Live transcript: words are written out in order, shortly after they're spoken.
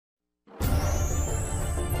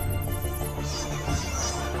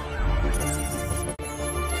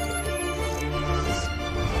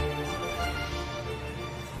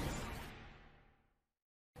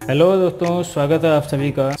Hello दोस्तों, स्वागत है आप सभी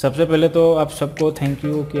का। सबसे पहले तो आप सबको थैंक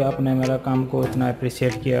यू कि आपने मेरा काम को इतना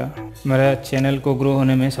अप्रिशिएट किया, मेरा चैनल को ग्रो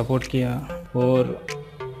होने में सपोर्ट किया। और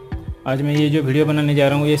आज मैं ये जो वीडियो बनाने जा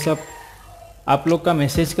रहा हूँ ये सब आप लोग का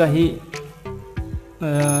मैसेज का ही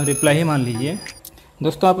रिप्लाई ही मान लीजिए।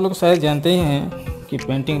 दोस्तों, आप लोग शायद जानते ही हैं कि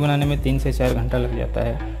पेंटिंग बनाने में 3 से 4 घंटा लग जाता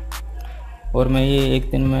है और मैं ये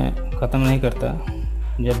एक दिन में ख़त्म नहीं करता।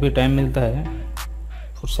 जब भी टाइम मिलता है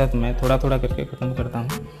फुर्सत में थोड़ा थोड़ा करके ख़त्म करता हूँ।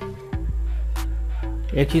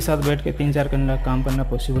 एक ही साथ बैठ के 3-4 घंटा काम करना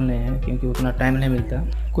पॉसिबल नहीं है क्योंकि उतना टाइम नहीं मिलता।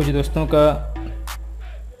 कुछ दोस्तों का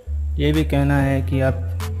ये भी कहना है कि आप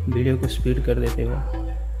वीडियो को स्पीड कर देते हो।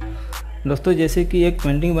 दोस्तों, जैसे कि एक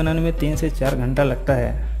पेंटिंग बनाने में 3 से 4 घंटा लगता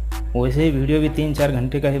है, वैसे ही वीडियो भी 3-4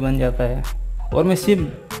 घंटे का ही बन जाता है। और मैं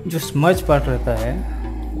सिर्फ जो स्मज पार्ट रहता है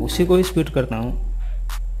उसी को ही स्पीड करता हूँ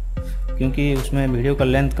क्योंकि उसमें वीडियो का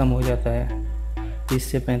लेंथ कम हो जाता है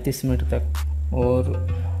 30 से 35 मिनट तक। और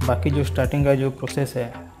बाकी जो स्टार्टिंग का जो प्रोसेस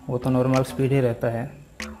है वो तो नॉर्मल स्पीड ही रहता है।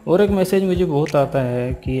 और एक मैसेज मुझे बहुत आता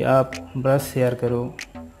है कि आप ब्रश शेयर करो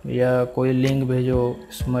या कोई लिंक भेजो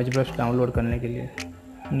स्मज ब्रश डाउनलोड करने के लिए।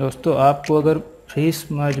 दोस्तों, आपको अगर फ्री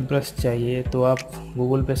स्मज ब्रश चाहिए तो आप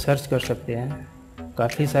गूगल पे सर्च कर सकते हैं।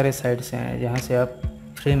 काफ़ी सारे साइट्स हैं जहाँ से आप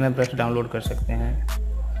फ्री में ब्रश डाउनलोड कर सकते हैं।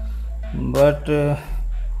 बट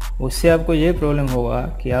उससे आपको ये प्रॉब्लम होगा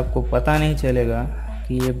कि आपको पता नहीं चलेगा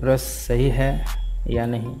कि ये ब्रश सही है या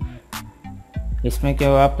नहीं। इसमें क्या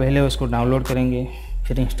आप पहले उसको डाउनलोड करेंगे,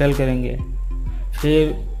 फिर इंस्टॉल करेंगे,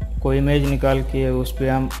 फिर कोई इमेज निकाल के उस पर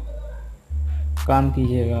आप काम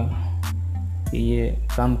कीजिएगा कि ये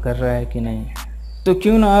काम कर रहा है कि नहीं। तो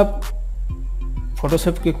क्यों ना आप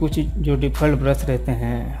फोटोशॉप के कुछ जो डिफ़ॉल्ट ब्रश रहते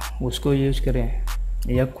हैं उसको यूज करें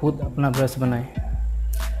या खुद अपना ब्रश बनाएं।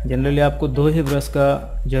 जनरली आपको 2 ही ब्रश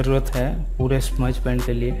का ज़रूरत है पूरे स्मज पेंट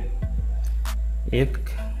के लिए, एक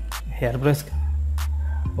हेयर ब्रश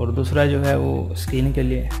और दूसरा जो है वो स्किन के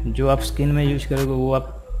लिए। जो आप स्किन में यूज करोगे वो आप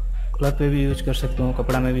क्लॉथ पे भी यूज कर सकते हो,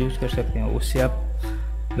 कपड़ा में भी यूज कर सकते हो, उससे आप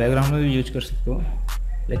बैकग्राउंड में भी यूज कर सकते हो।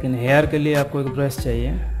 लेकिन हेयर के लिए आपको एक ब्रश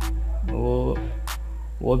चाहिए,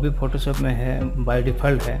 वो भी फोटोशॉप में है, बाय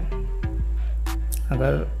डिफ़ॉल्ट है।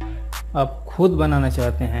 अगर आप खुद बनाना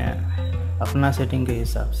चाहते हैं अपना सेटिंग के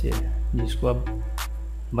हिसाब से, जिसको आप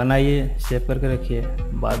बनाइए, सेव करके रखिए,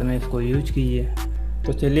 बाद में इसको यूज कीजिए।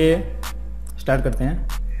 तो चलिए स्टार्ट करते हैं।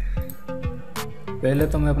 पहले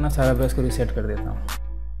तो मैं अपना सारा ब्रश को रीसेट कर देता हूँ।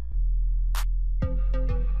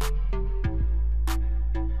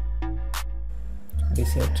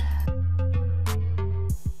 रीसेट।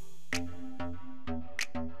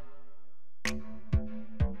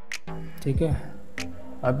 ठीक है।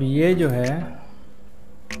 अब ये जो है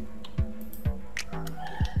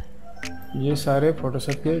ये सारे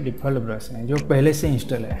फोटोशॉप के डिफ़ॉल्ट ब्रश हैं जो पहले से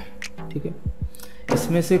इंस्टॉल है। ठीक है।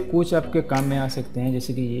 इसमें से कुछ आपके काम में आ सकते हैं,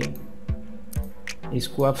 जैसे कि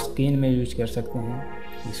इसको आप स्किन में यूज कर सकते हैं,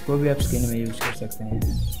 इसको भी आप स्किन में यूज कर सकते हैं।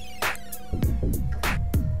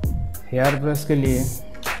 हेयर ब्रश के लिए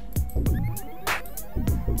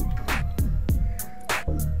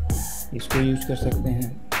इसको यूज कर सकते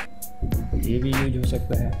हैं, ये भी यूज हो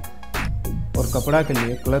सकता है। और कपड़ा के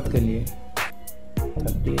लिए, क्लॉथ के लिए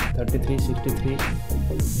 30, 33, 63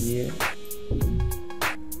 ये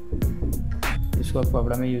इसको आप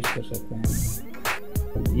कपड़ा में यूज कर सकते हैं,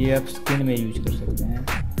 ये आप स्किन में यूज कर सकते हैं।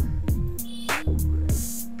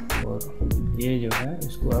 और ये जो है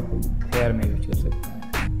इसको आप हेयर में यूज कर सकते हैं।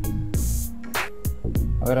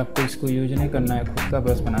 अगर आपको इसको यूज नहीं करना है, खुद का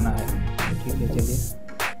ब्रश बनाना है तो ठीक है। चलिए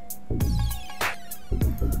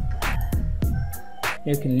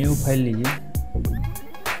एक न्यू फाइल लीजिए,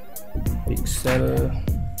 पिक्सल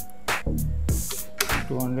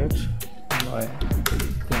 200 बाय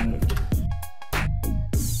 200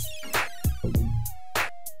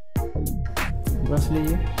 ब्रश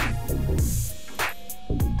लीजिए,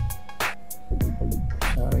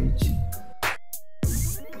 size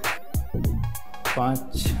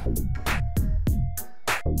 5,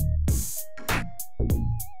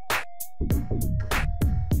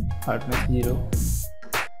 hardness 0,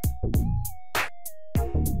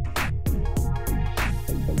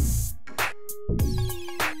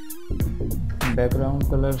 background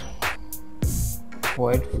colour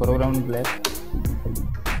white, foreground black,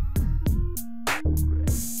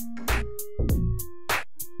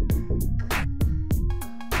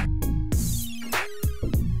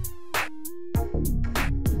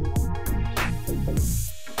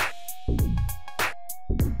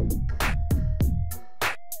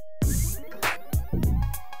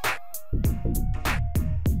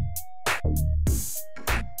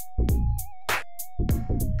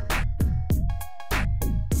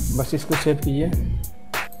 बस इसको सेव कीजिए।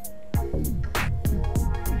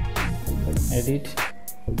 एडिट,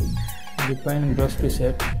 डिफाइन ब्रश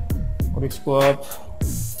प्रीसेट, और इसको आप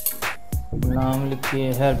नाम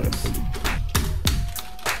लिखिए हेयर ब्रश।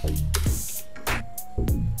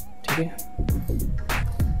 ठीक है,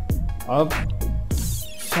 अब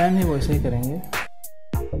सेम ही वैसे ही करेंगे।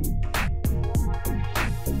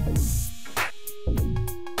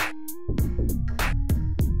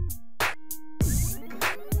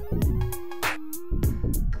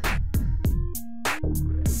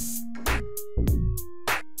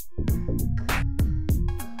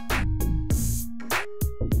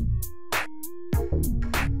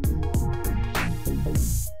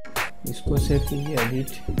 इसको सेव कीजिए, edit,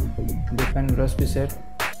 define brush preset,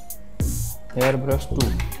 hair brush 2।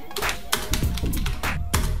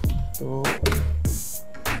 तो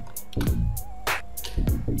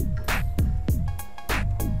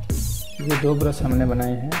ये 2 ब्रश हमने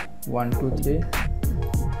बनाए हैं 1 2 3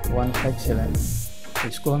 1 5 7।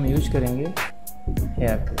 इसको हम यूज करेंगे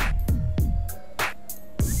हेयर पे।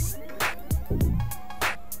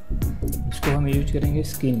 इसको हम यूज करेंगे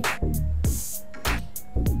स्किन।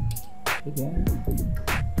 ठीक है,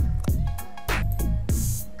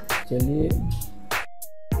 चलिए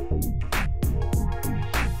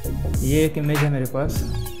ये एक इमेज है मेरे पास,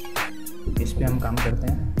 इस पे हम काम करते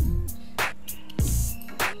हैं।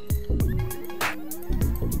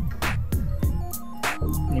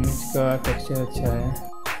 इमेज का टेक्सचर अच्छा है।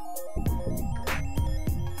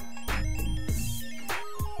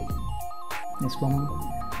 इसको हम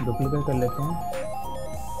डुप्लीकेट कर लेते हैं।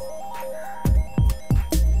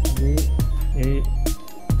 ये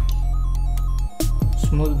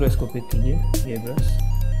स्मूथ ब्रश को पिक कीजिए, ये ब्रश,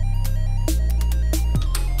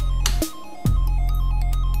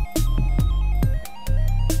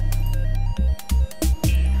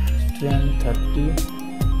 स्ट्रेंथ 30।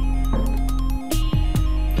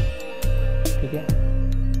 ठीक है,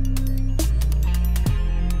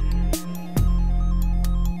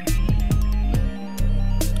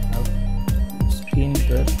 अब स्क्रीन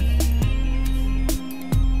पर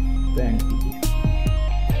पेंट कीजिए।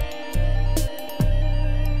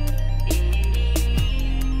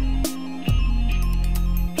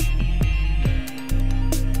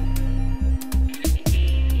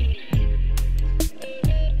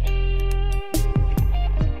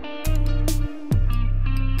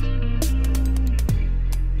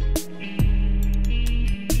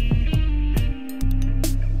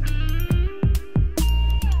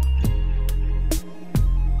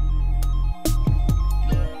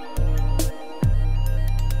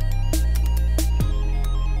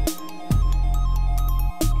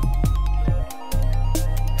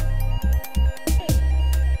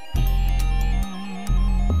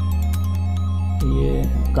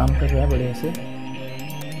 काम कर रहा है बढ़िया से।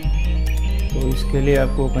 तो इसके लिए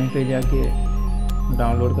आपको कहीं पे जाके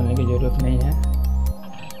डाउनलोड करने की ज़रूरत नहीं है,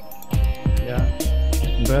 या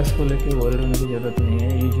ब्रश को लेके वॉल करने की ज़रूरत नहीं है।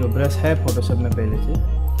 ये जो ब्रश है फोटोशॉप में पहले से,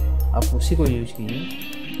 आप उसी को यूज कीजिए।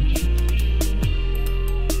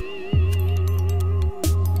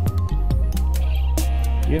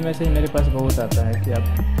 ये मैसेज मेरे पास बहुत आता है कि आप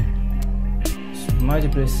स्मज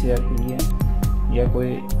ब्रश शेयर कीजिए या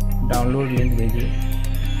कोई डाउनलोड लिंक भेजिए।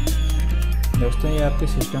 दोस्तों, ये आपके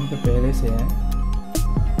सिस्टम पे पहले से है,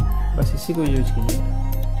 बस इसी को यूज कीजिए।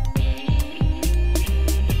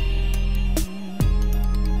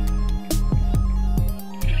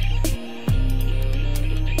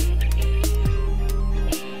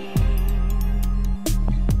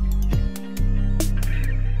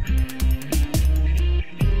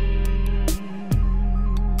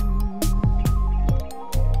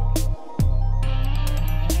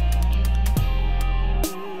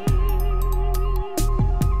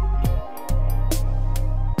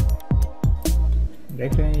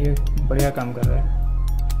 देख रहे हैं, ये बढ़िया काम कर रहा है।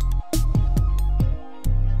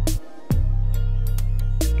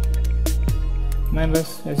 मैं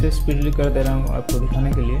बस ऐसे स्पीडली कर दे रहा हूँ आपको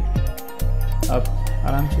दिखाने के लिए, आप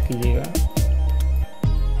आराम से कीजिएगा।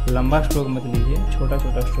 लंबा स्ट्रोक मत लीजिए, छोटा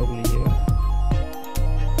छोटा स्ट्रोक लीजिएगा।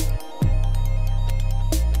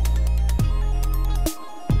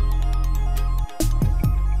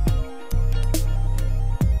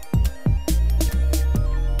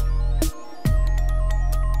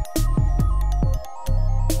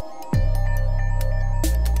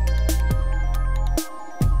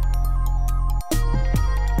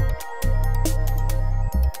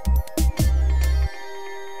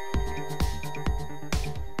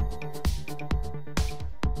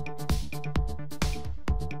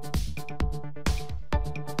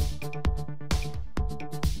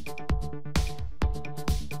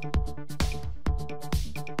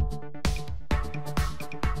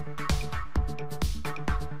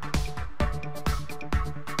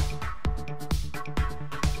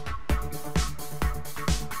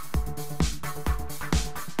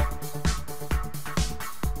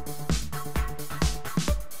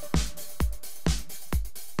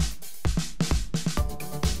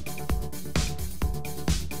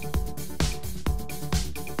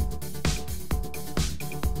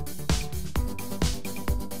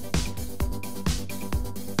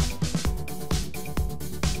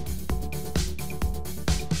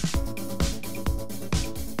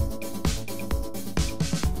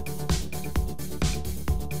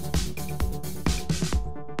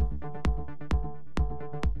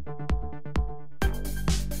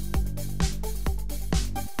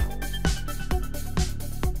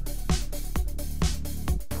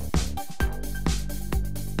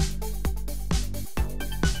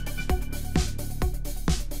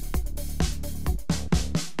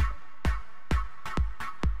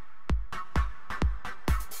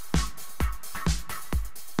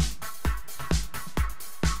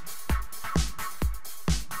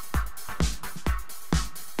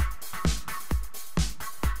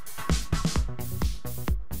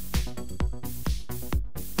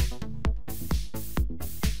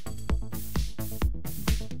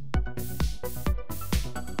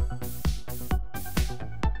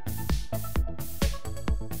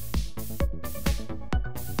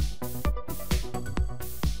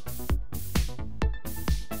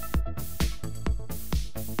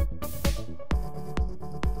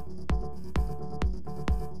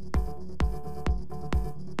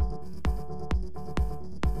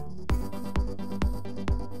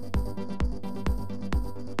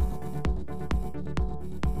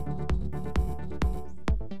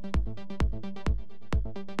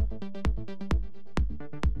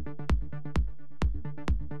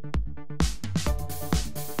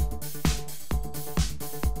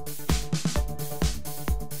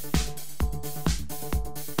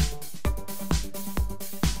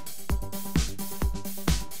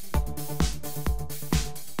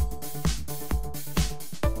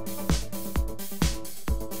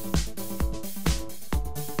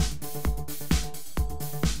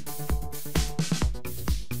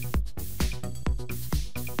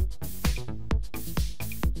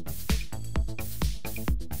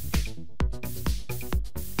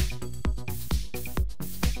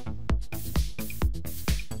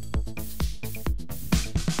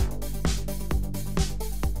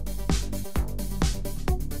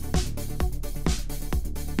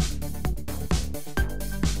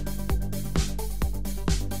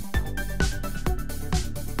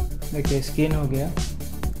 देखिए स्किन हो गया।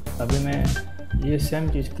 अभी मैं ये सेम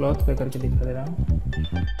चीज़ क्लॉथ पे करके दिखा दे रहा हूँ।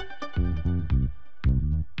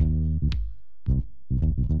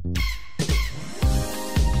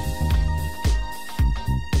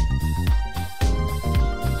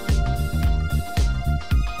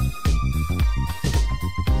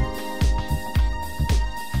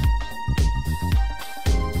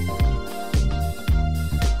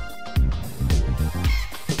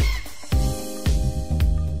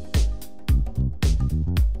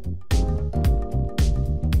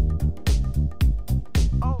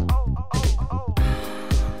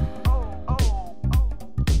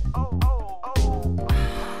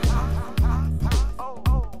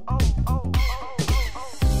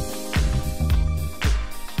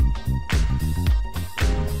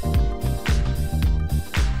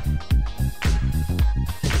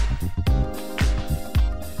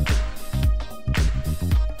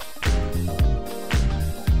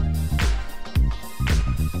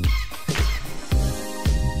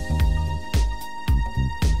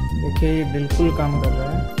 देखिए ये बिल्कुल काम कर रहा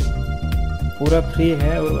है, पूरा फ्री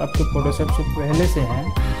है और आपके फोटोशॉप से पहले से है,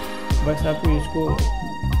 बस आप इसको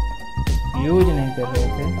यूज नहीं कर रहे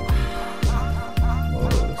थे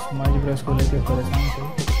और स्मज ब्रश को लेकर परेशान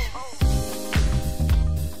थे।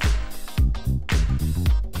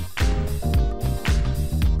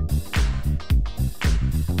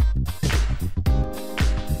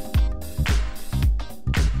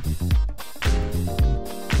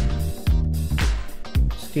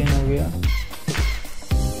 स्किन हो गया,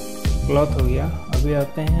 क्लॉथ हो गया। अभी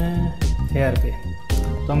आते हैं हेयर पे।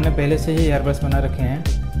 तो हमने पहले से ही हेयर ब्रश बना रखे हैं,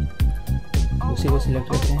 उसी को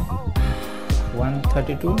सिलेक्ट करते हैं।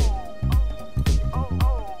 132,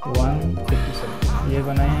 157 ये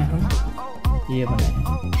बनाए हैं हम, ये बनाए हैं।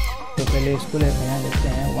 तो पहले इसको लेते हैं, देखते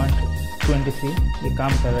हैं 123 ये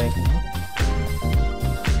काम कर रहा है कि नहीं।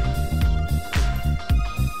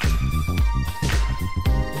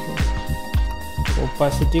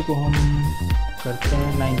 ओपासिटी को हम करते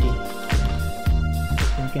हैं 90,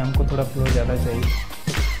 क्योंकि हमको थोड़ा फ्लो ज़्यादा चाहिए।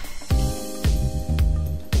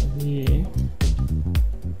 ये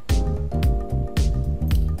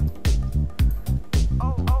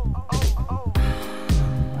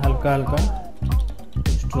हल्का हल्का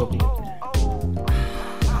स्ट्रोक लेते हैं।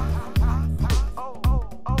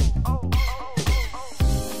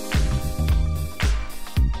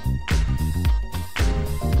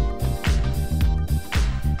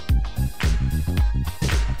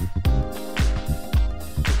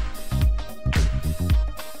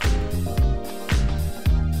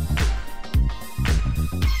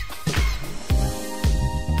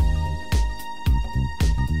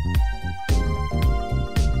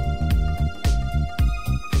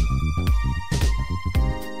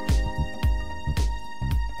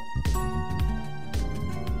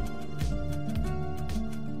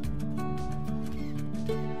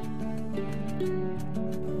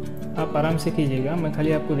 आप आराम से कीजिएगा, मैं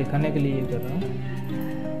खाली आपको दिखाने के लिए ये कर रहा हूँ।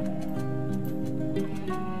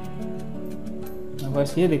 मैं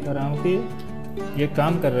बस ये दिखा रहा हूँ कि ये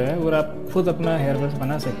काम कर रहा है और आप खुद अपना हेयर ब्रश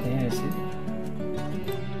बना सकते हैं ऐसे।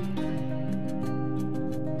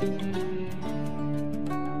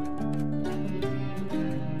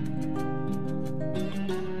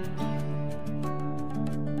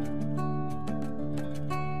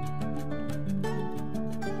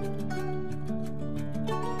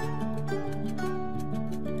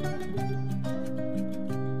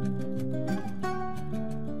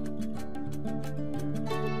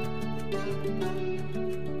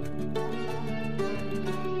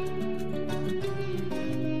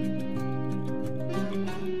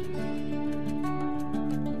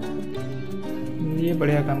 ये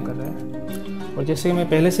बढ़िया काम कर रहा है। और जैसे कि मैं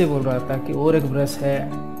पहले से बोल रहा था कि और एक ब्रश है,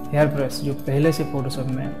 हेयर ब्रश, जो पहले से फोटोशॉप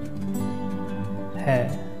में है,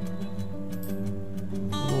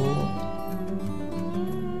 वो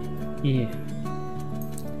ये,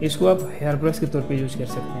 इसको आप हेयर ब्रश के तौर पे यूज कर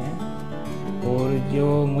सकते हैं। और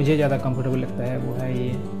जो मुझे ज़्यादा कंफर्टेबल लगता है वो है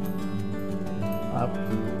ये,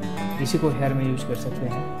 आप इसी को हेयर में यूज कर सकते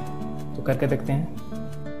हैं। तो करके देखते हैं।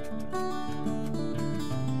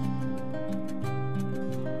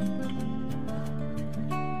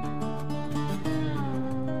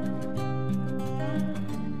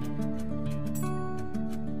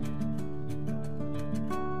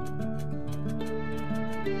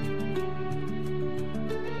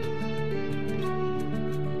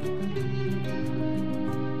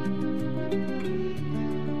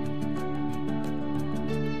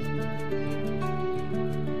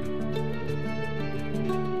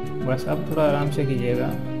 बस अब थोड़ा आराम से कीजिएगा,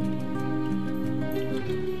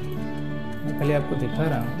 मैं खाली आपको दिखा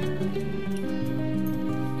रहा हूँ।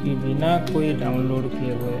 कि बिना कोई डाउनलोड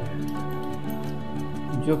किए हुए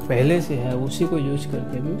जो पहले से है उसी को यूज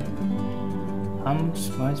करके भी हम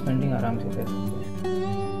स्मज पेंटिंग आराम से कर सकते हैं।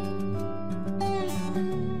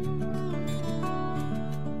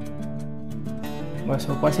 बस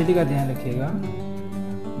ओपेसिटी का ध्यान रखिएगा।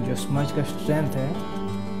 जो स्मज का स्ट्रेंथ है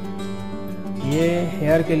ये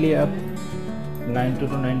हेयर के लिए आप 90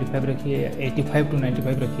 to 95 रखिए, 85 to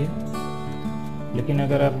 95 रखिए। लेकिन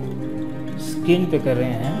अगर आप स्किन पे कर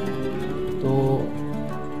रहे हैं तो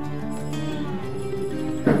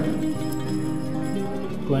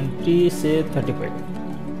 20 से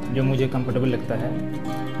 35 जो मुझे कंफर्टेबल लगता है।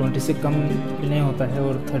 20 से कम भी नहीं होता है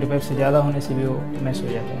और 35 से ज़्यादा होने से भी वो मैच हो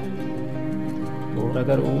जाता है। और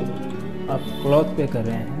अगर वो आप क्लॉथ पे कर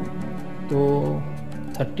रहे हैं तो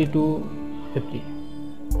 30 to 50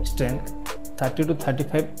 स्ट्रेंथ, 30 to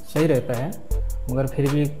 35 सही रहता है। मगर फिर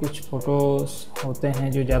भी कुछ फ़ोटोज़ होते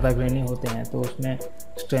हैं जो ज़्यादा ग्रेनी होते हैं तो उसमें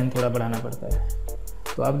स्ट्रेंथ थोड़ा बढ़ाना पड़ता है।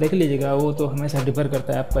 तो आप देख लीजिएगा, वो तो हमेशा डिफ़र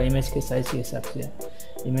करता है आपका इमेज के साइज़ के हिसाब से,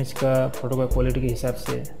 इमेज का फ़ोटो का क्वालिटी के हिसाब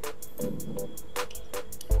से।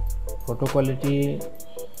 फ़ोटो क्वालिटी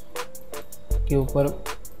के ऊपर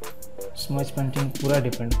स्मज पेंटिंग पूरा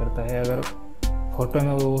डिपेंड करता है। अगर फ़ोटो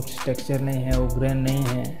में वो टेक्सचर नहीं है, वो ग्रेन नहीं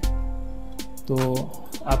है तो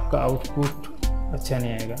आपका आउटपुट अच्छा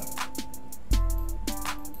नहीं आएगा।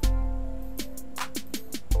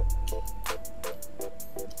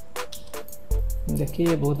 देखिए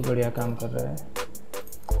ये बहुत बढ़िया काम कर रहा है।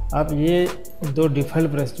 आप ये 2 डिफ़ॉल्ट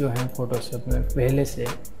ब्रश जो हैं फोटोशॉप में पहले से,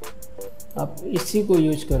 आप इसी को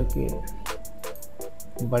यूज करके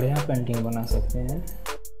बढ़िया पेंटिंग बना सकते हैं।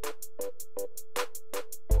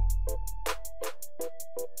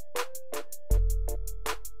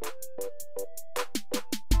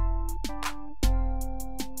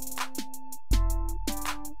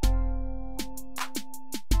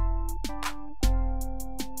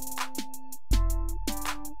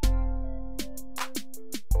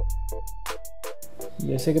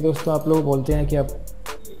 जैसे कि दोस्तों आप लोग बोलते हैं कि आप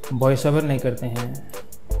वॉइस ओवर नहीं करते हैं,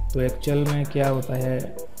 तो एक्चुअल में क्या होता है,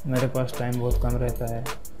 मेरे पास टाइम बहुत कम रहता है।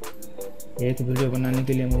 एक वीडियो बनाने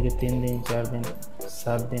के लिए मुझे 3 दिन, 4 दिन,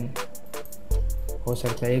 7 दिन हो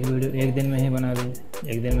सकता है। एक वीडियो एक दिन में ही बना दें,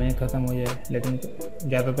 एक दिन में ही ख़त्म हो जाए, लेकिन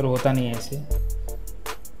ज़्यादातर होता नहीं है ऐसे।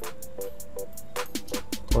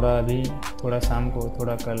 थोड़ा अभी, थोड़ा शाम को,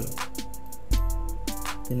 थोड़ा कल,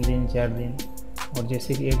 3 दिन, 4 दिन। और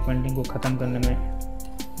जैसे कि एक पेंटिंग को ख़त्म करने में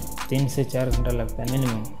 3 से 4 घंटा लगता है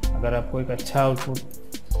मिनिमम, अगर आपको एक अच्छा आउटपुट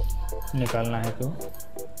निकालना है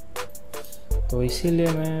तो इसीलिए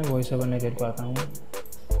मैं वॉइस ओवर नहीं कर पाता हूँ।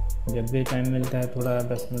 जब भी टाइम मिलता है, थोड़ा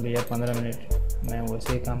 10 मिनट या 15 मिनट, मैं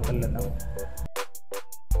वैसे ही काम कर लेता हूँ।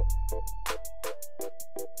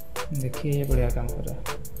 देखिए ये बढ़िया काम कर रहा है।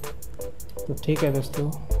 तो ठीक है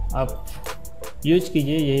दोस्तों, आप यूज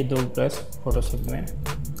कीजिए यही 2 ब्रश फोटोशॉप में,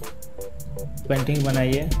 पेंटिंग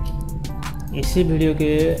बनाइए। इसी वीडियो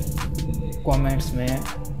के कमेंट्स में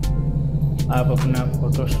आप अपना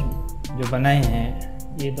फ़ोटो जो बनाए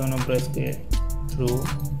हैं ये दोनों ब्रश के थ्रू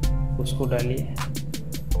उसको डालिए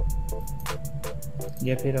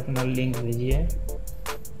या फिर अपना लिंक भेजिए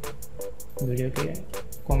वीडियो के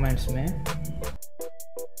कमेंट्स में।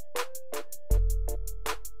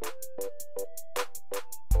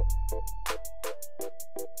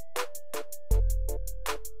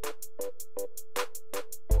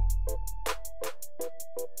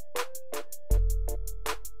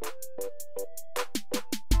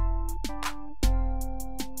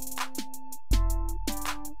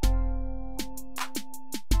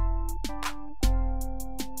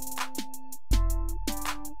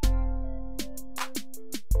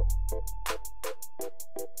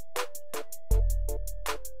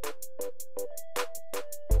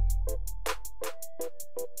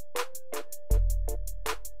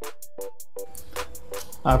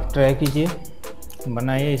 आप ट्राई कीजिए,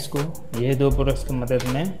 बनाइए इसको ये 2 ब्रश की मदद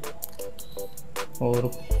में। और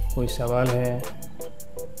कोई सवाल है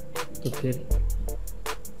तो फिर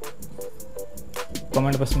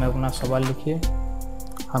कमेंट बॉक्स में अपना सवाल लिखिए,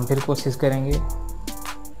 हम फिर कोशिश करेंगे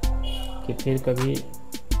कि फिर कभी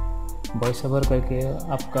वॉइस ओवर करके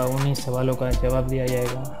आपका उन्हीं सवालों का जवाब दिया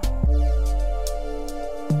जाएगा।